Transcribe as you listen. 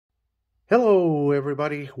Hello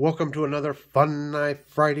everybody, welcome to another Fun Knife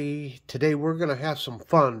Friday. Today we're going to have some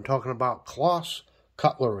fun talking about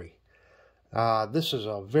Cutlery. This is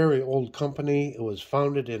a very old company. It was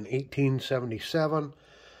founded in 1877.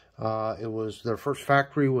 Their first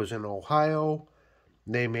factory was in Ohio.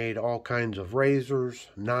 They made all kinds of razors,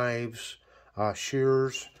 knives,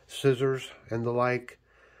 shears, scissors, and the like.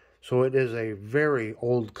 So it is a very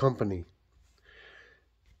old company.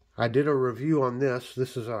 I did a review on this.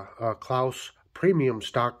 This is a Klaus Premium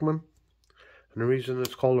Stockman. And the reason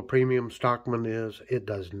it's called a Premium Stockman is it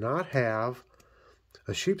does not have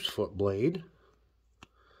a sheep's foot blade.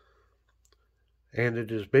 And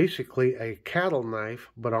it is basically a cattle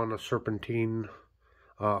knife, but on a serpentine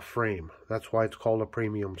frame. That's why it's called a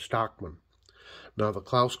Premium Stockman. Now the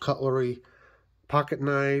Klaus Cutlery pocket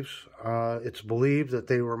knives, it's believed that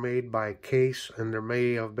they were made by Case, and there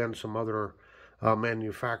may have been some other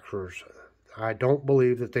manufacturers. I don't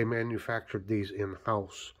believe that they manufactured these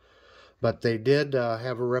in-house, but they did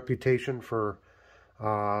have a reputation for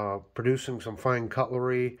producing some fine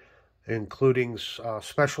cutlery, including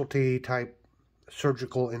specialty type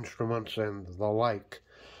surgical instruments and the like.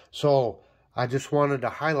 So I just wanted to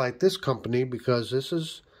highlight this company because this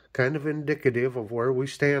is kind of indicative of where we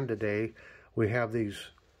stand today. We have these,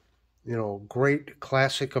 great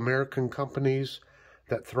classic American companies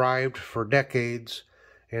that thrived for decades,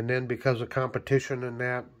 and then because of competition and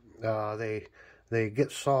that, they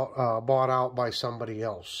get bought out by somebody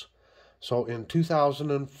else. So in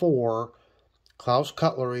 2004, Klaus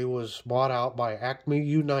Cutlery was bought out by Acme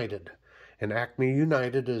United, and Acme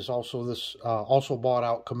United is also bought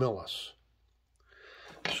out Camillus.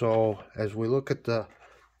 So as we look at the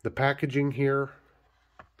packaging here,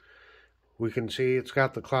 we can see it's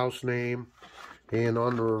got the Klaus name. And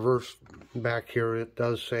on the reverse back here, it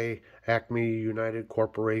does say Acme United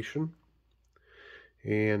Corporation.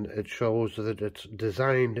 And it shows that it's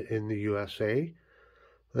designed in the USA.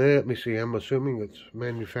 Let me see, I'm assuming it's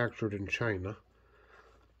manufactured in China.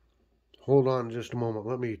 Hold on just a moment,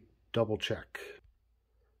 let me double check.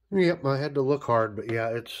 Yep, I had to look hard, but yeah,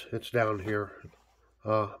 it's down here.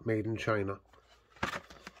 Made in China.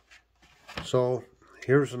 So,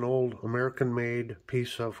 here's an old American-made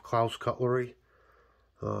piece of Klaus Cutlery.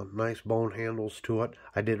 Nice bone handles to it.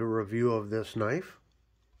 I did a review of this knife.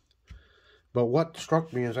 But what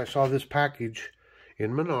struck me is I saw this package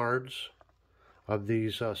in Menards of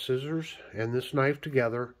these scissors and this knife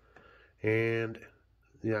together. And,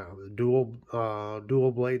 yeah,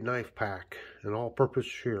 dual blade knife pack, an all-purpose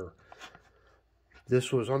shear.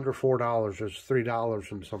 This was under $4. It was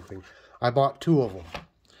 $3 and something. I bought two of them.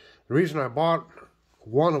 The reason I bought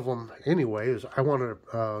one of them anyway is I wanted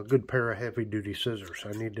a good pair of heavy-duty scissors.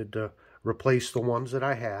 I needed to replace the ones that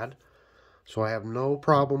I had. So I have no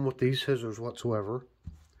problem with these scissors whatsoever.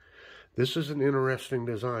 This is an interesting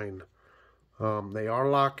design. They are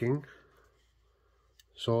locking.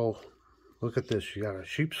 So look at this. You got a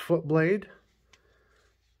sheep's foot blade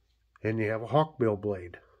and you have a hawkbill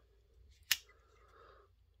blade.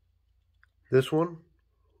 This one,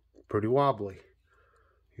 pretty wobbly.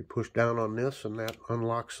 You push down on this and that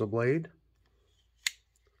unlocks the blade.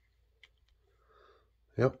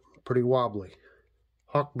 Yep, pretty wobbly.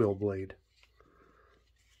 Hawkbill blade.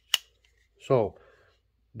 So,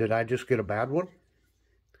 did I just get a bad one?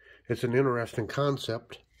 It's an interesting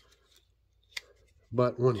concept,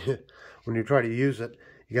 but when you try to use it,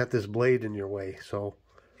 you got this blade in your way, so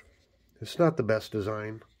it's not the best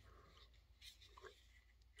design.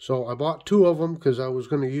 So I bought two of them because I was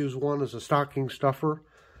going to use one as a stocking stuffer.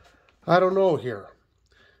 I don't know here.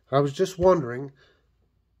 I was just wondering,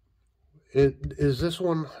 is this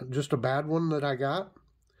one just a bad one that I got?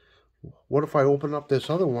 What if I open up this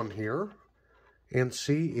other one here and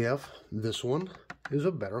see if this one is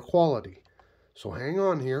a better quality? So hang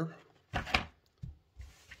on here.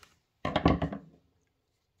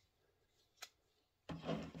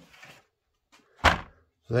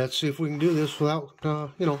 Let's see if we can do this without,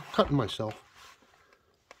 cutting myself.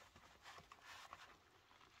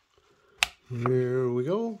 Here we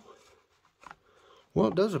go. Well,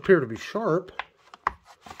 it does appear to be sharp.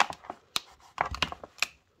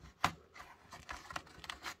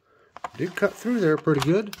 Did cut through there pretty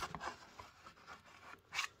good.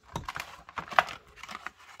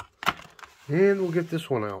 And we'll get this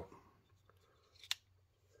one out.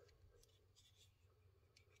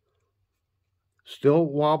 Still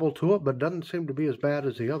wobble to it, but doesn't seem to be as bad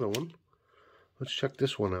as the other one. Let's check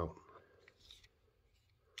this one out.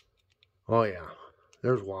 Oh yeah,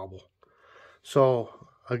 there's wobble. So,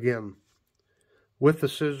 again, with the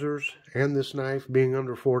scissors and this knife being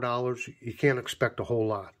under $4, you can't expect a whole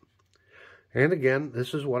lot. And again,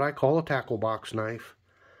 this is what I call a tackle box knife.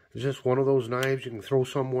 It's just one of those knives you can throw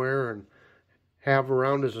somewhere and have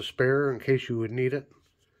around as a spare in case you would need it.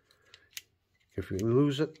 If you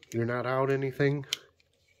lose it, you're not out anything.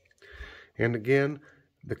 And again,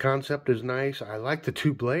 the concept is nice. I like the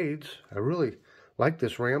two blades. I really like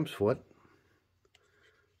this ram's foot.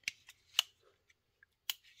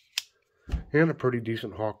 And a pretty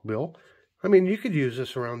decent hawk bill. I mean, you could use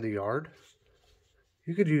this around the yard.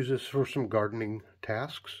 You could use this for some gardening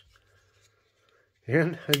tasks.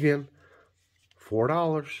 And again,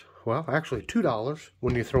 $4. Well, actually $2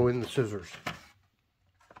 when you throw in the scissors.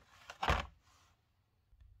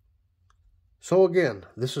 So again,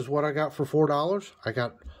 this is what I got for $4. I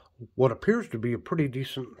got what appears to be a pretty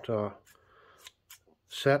decent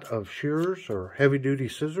set of shears or heavy-duty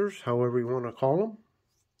scissors, however you want to call them.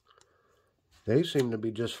 They seem to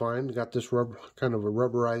be just fine. Got this kind of a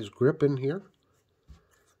rubberized grip in here.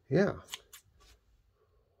 Yeah.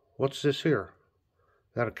 What's this here?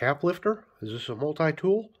 Is that a cap lifter? Is this a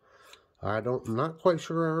multi-tool? I'm not quite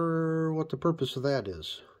sure what the purpose of that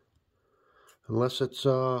is. Unless it's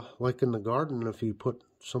like in the garden, if you put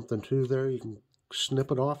something to there, you can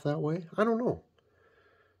snip it off that way. I don't know.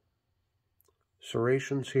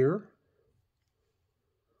 Serrations here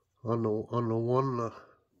on the one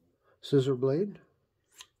scissor blade.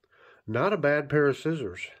 Not a bad pair of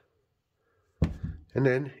scissors. And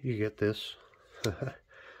then you get this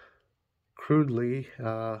crudely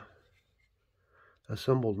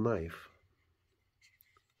assembled knife.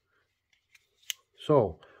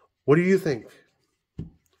 So, what do you think?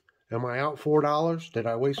 Am I out $4? Did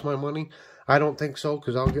I waste my money? I don't think so,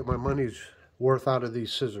 because I'll get my money's worth out of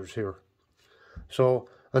these scissors here. So,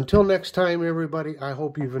 until next time, everybody, I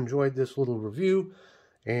hope you've enjoyed this little review.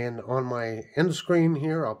 And on my end screen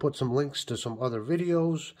here, I'll put some links to some other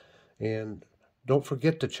videos. And don't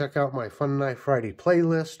forget to check out my Fun Knife Friday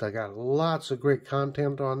playlist. I got lots of great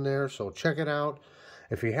content on there, so check it out.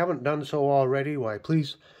 If you haven't done so already, why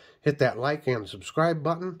please hit that like and subscribe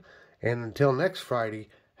button. And until next Friday,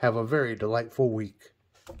 have a very delightful week.